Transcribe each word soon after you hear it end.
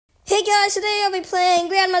Hey guys, today I'll be playing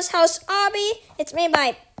Grandma's House Obby. It's made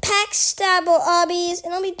by Packstable Obbies,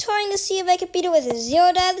 and I'll be trying to see if I can beat it with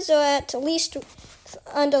 0 deaths or at least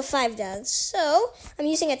under 5 deaths. So, I'm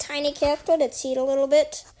using a tiny character to cheat a little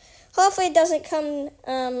bit. Hopefully it doesn't come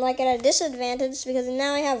like at a disadvantage, because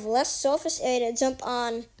now I have less surface area to jump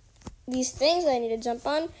on these things that I need to jump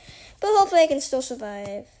on. But hopefully I can still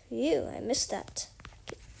survive. Ew, I missed that.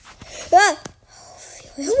 Ah!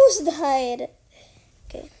 I almost died.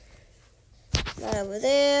 Okay. Not over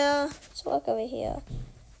there. Let's walk over here.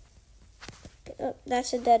 Oh,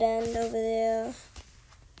 that's a dead end over there.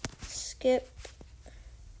 Skip.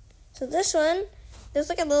 So this one, there's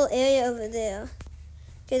like a little area over there.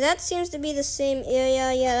 Okay, that seems to be the same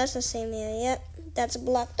area. Yeah, that's the same area. That's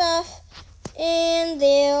blocked off. And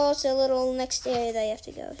there's a little next area that you have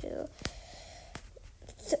to go to.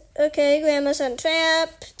 Okay, Grandma's on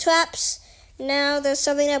traps. Now there's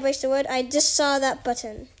something that breaks the wood. I just saw that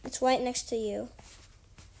button. It's right next to you.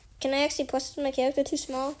 Can I actually press my character too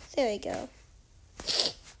small? There we go.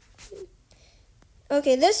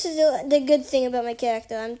 Okay, this is the good thing about my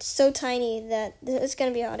character. I'm so tiny that it's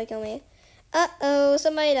going to be hard to kill me. Uh-oh,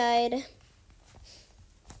 somebody died.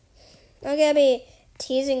 I'm going to be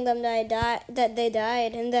teasing them that they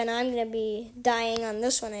died, and then I'm going to be dying on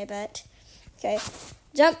this one, I bet. Okay,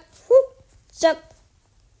 jump, whoop, jump,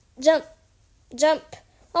 jump. Jump.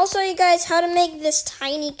 I'll show you guys how to make this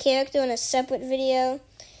tiny character in a separate video.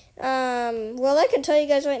 Well, I can tell you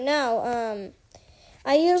guys right now.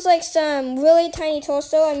 I use like some really tiny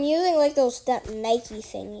torso. I'm using like that Nike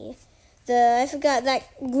thingy. I forgot that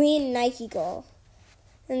green Nike girl.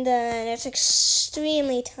 And then it's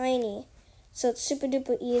extremely tiny. So it's super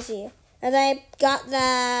duper easy. And then I got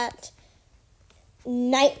that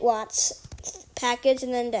Night Watch package,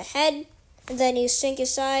 and then the head. And then you shrink your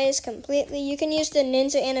size completely. You can use the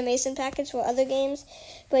Ninja animation package for other games,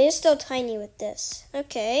 but you're still tiny with this.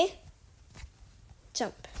 Okay.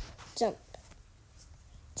 Jump, jump,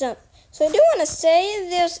 jump. So I do want to say, if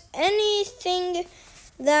there's anything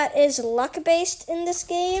that is luck-based in this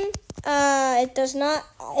game, it does not,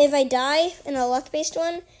 if I die in a luck-based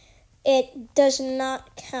one, it does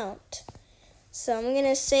not count. So I'm going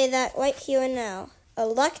to say that right here and now.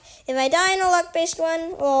 If I die in a luck-based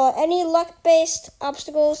one, or any luck-based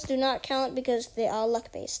obstacles do not count because they are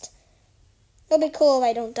luck-based. It'll be cool if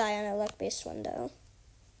I don't die on a luck-based one, though.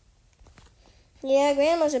 Yeah,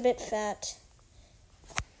 Grandma's a bit fat.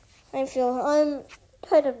 I'm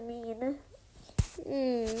kind of mean.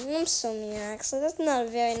 I'm so mean, actually. That's not a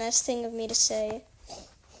very nice thing of me to say.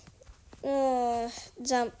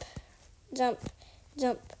 Jump, jump,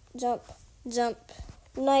 jump, jump, jump.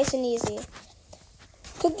 Nice and easy.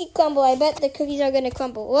 Cookie crumble. I bet the cookies are going to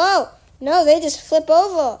crumble. Whoa! No, they just flip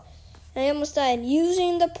over. I almost died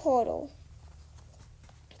using the portal.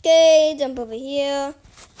 Okay, jump over here.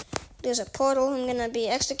 There's a portal. I'm going to be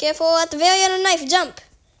extra careful. At the very end of the knife, jump.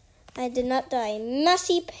 I did not die.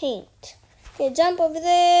 Messy paint. Okay, jump over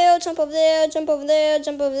there, jump over there, jump over there,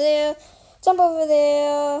 jump over there, jump over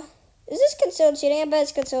there. Is this considered cheating? I bet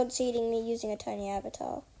it's considered cheating, me using a tiny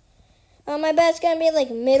avatar. I bet it's going to be like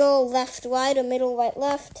middle, left, right, or middle, right,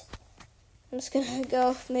 left. I'm just going to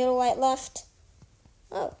go middle, right, left.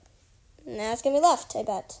 Oh, now it's going to be left, I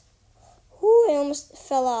bet. Whew, I almost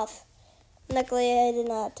fell off. Luckily, I did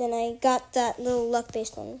not, and I got that little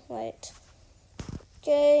luck-based one right.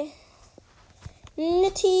 Okay.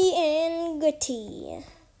 Nitty and gritty.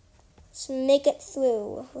 Let's make it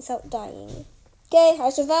through without dying. Okay, I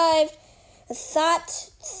survived. A thought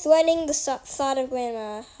threading the thought of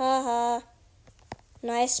Grandma. Ha ha.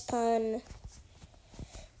 Nice pun.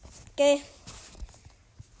 Okay.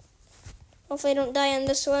 Hopefully I don't die on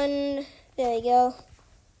this one. There we go.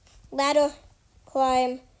 Ladder.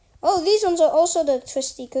 Climb. Oh, these ones are also the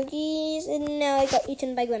twisty cookies. And now I got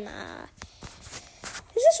eaten by Grandma.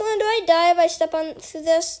 Is this one? Do I die if I step on through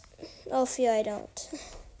this? Oh, fear I don't.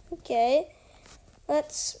 Okay.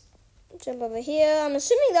 Let's jump over here. I'm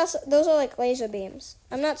assuming those are like laser beams.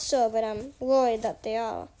 I'm not sure, but I'm worried that they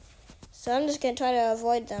are. So I'm just going to try to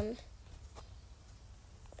avoid them.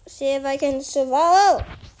 See if I can survive.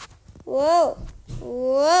 Whoa!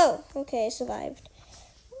 Whoa! Okay, survived.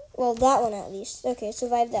 Well, that one at least. Okay,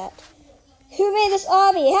 survived that. Who made this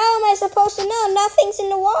obby? How am I supposed to know? Nothing's in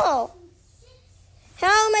the wall.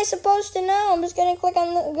 How am I supposed to know? I'm just going to click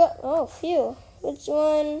on the... Oh, phew. Which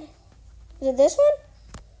one? Is it this one?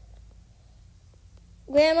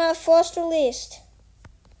 Grandma forced released.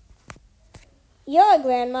 You're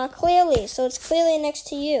Grandma, clearly, so it's clearly next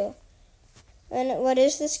to you. And what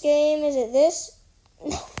is this game? Is it this?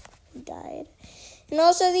 No, I died. And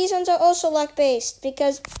also, these ones are also luck-based,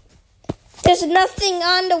 because There's nothing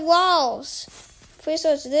on the walls. Please,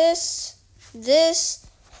 so it's this.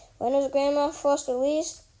 When is Grandma forced to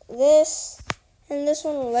release? This, and this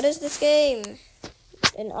one. What is this game?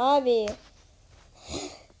 An Obby.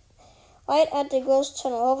 Right at the ghost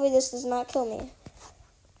tunnel. Hopefully this does not kill me.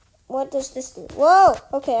 What does this do? Whoa!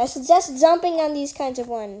 Okay, I suggest jumping on these kinds of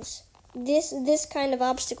ones. This kind of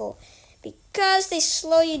obstacle. Because they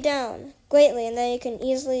slow you down greatly, and then you can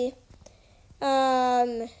easily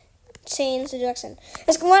change the direction.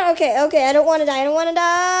 Let's go on. Okay, I don't want to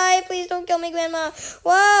die. Please don't kill me, Grandma.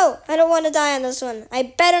 Whoa! I don't want to die on this one. I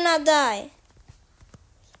better not die.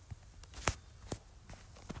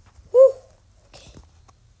 Whew. Okay.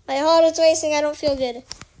 My heart is racing. I don't feel good.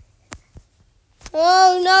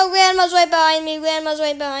 Oh, no. Grandma's right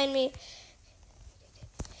behind me.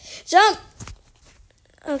 Jump!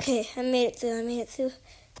 Okay, I made it through.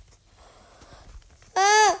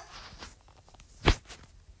 Ah!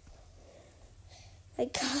 My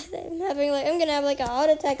God, I'm gonna have like a heart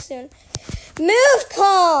attack soon. Move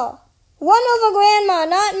call! Run over Grandma,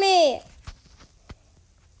 not me!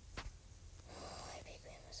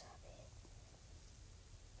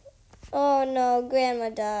 Oh no, Grandma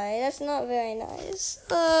died. That's not very nice.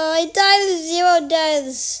 Oh, I died with 0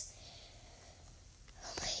 deaths.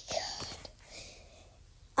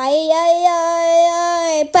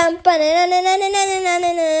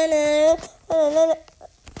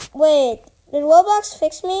 Wait, did Roblox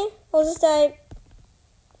fix me? Or just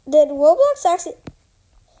did Roblox actually?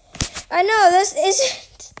 I know this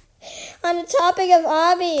isn't on the topic of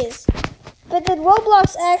hobbies, but did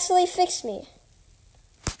Roblox actually fix me?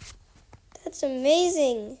 That's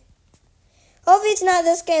amazing. Hopefully it's not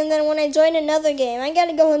this game, then when I join another game, I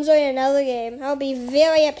gotta go and join another game. I'll be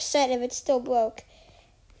very upset if it's still broke.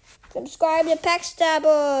 Subscribe to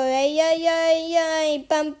Packstabber.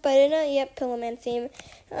 Yep, Pillowman theme.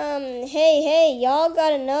 Hey, y'all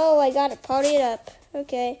gotta know I got it partied up.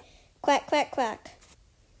 Okay. Quack, quack, quack.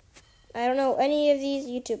 I don't know any of these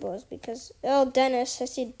YouTubers because... Oh, Dennis. I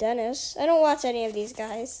see Dennis. I don't watch any of these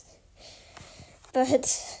guys. But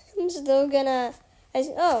I'm still gonna...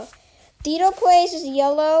 Oh, Dito Plays is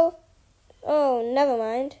yellow. Oh, never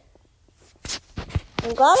mind.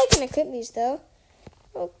 I'm glad I can equip these, though.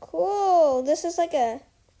 Oh, cool. This is a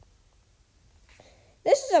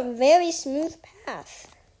very smooth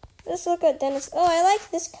path. Let's look at Dennis. Oh, I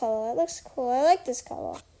like this color. It looks cool. I like this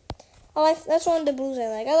color. That's one of the blues I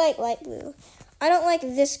like. I like light blue. I don't like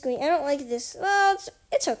this green. I don't like this. Well,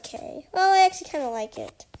 it's okay. Well, I actually kind of like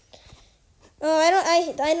it. Oh, I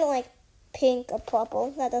don't like pink or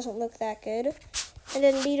purple. That doesn't look that good. And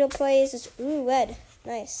then Beetle Plays is red.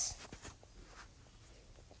 Nice.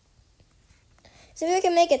 So we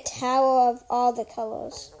can make a tower of all the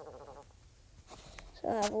colors. So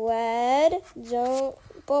I have red,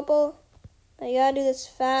 purple. I gotta do this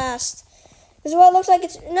fast. This is what it looks like.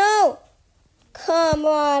 No! Come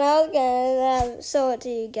on, I was gonna show it to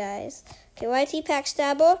you guys. Okay, YT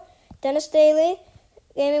Packstabber, Dennis Daily,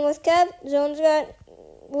 Gaming with Kev, Zone's got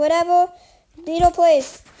whatever. Dito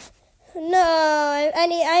Plays. No, I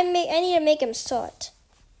need to make him sort.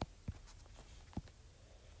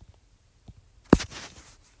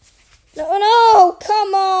 No,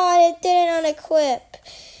 come on, it didn't unequip.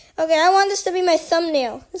 Okay, I want this to be my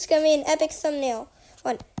thumbnail. This is going to be an epic thumbnail.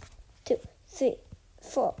 1, 2, 3,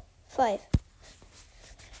 4, 5.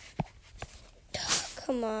 Oh,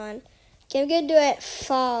 come on. Okay, I'm going to do it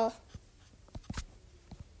fall.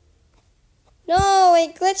 No,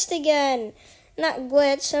 it glitched again. Not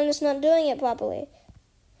glitched, I'm just not doing it properly.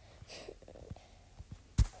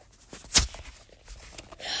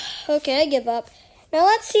 Okay, I give up. Now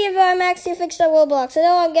let's see if I'm actually fixed on Roblox. I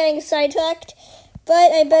know I'm getting sidetracked,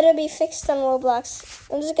 but I better be fixed on Roblox.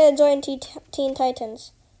 I'm just going to join Teen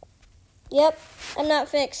Titans. Yep, I'm not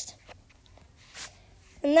fixed.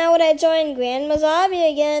 And now when I join Grandma's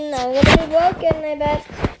Obby again, I'm going to be broken, I bet.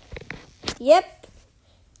 Yep.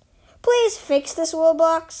 Please fix this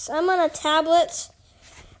Roblox. I'm on a tablet,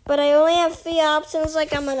 but I only have 3 options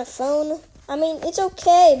like I'm on a phone. I mean, it's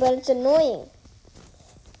okay, but it's annoying.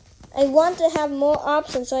 I want to have more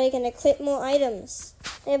options so I can equip more items.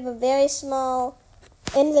 I have a very small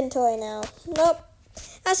inventory now. Nope.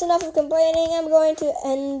 That's enough of complaining. I'm going to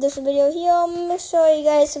end this video here. Make sure you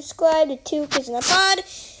guys subscribe to 2 Kids in a Pod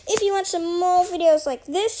if you want some more videos like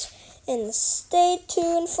this. And stay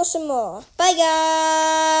tuned for some more. Bye,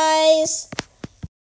 guys!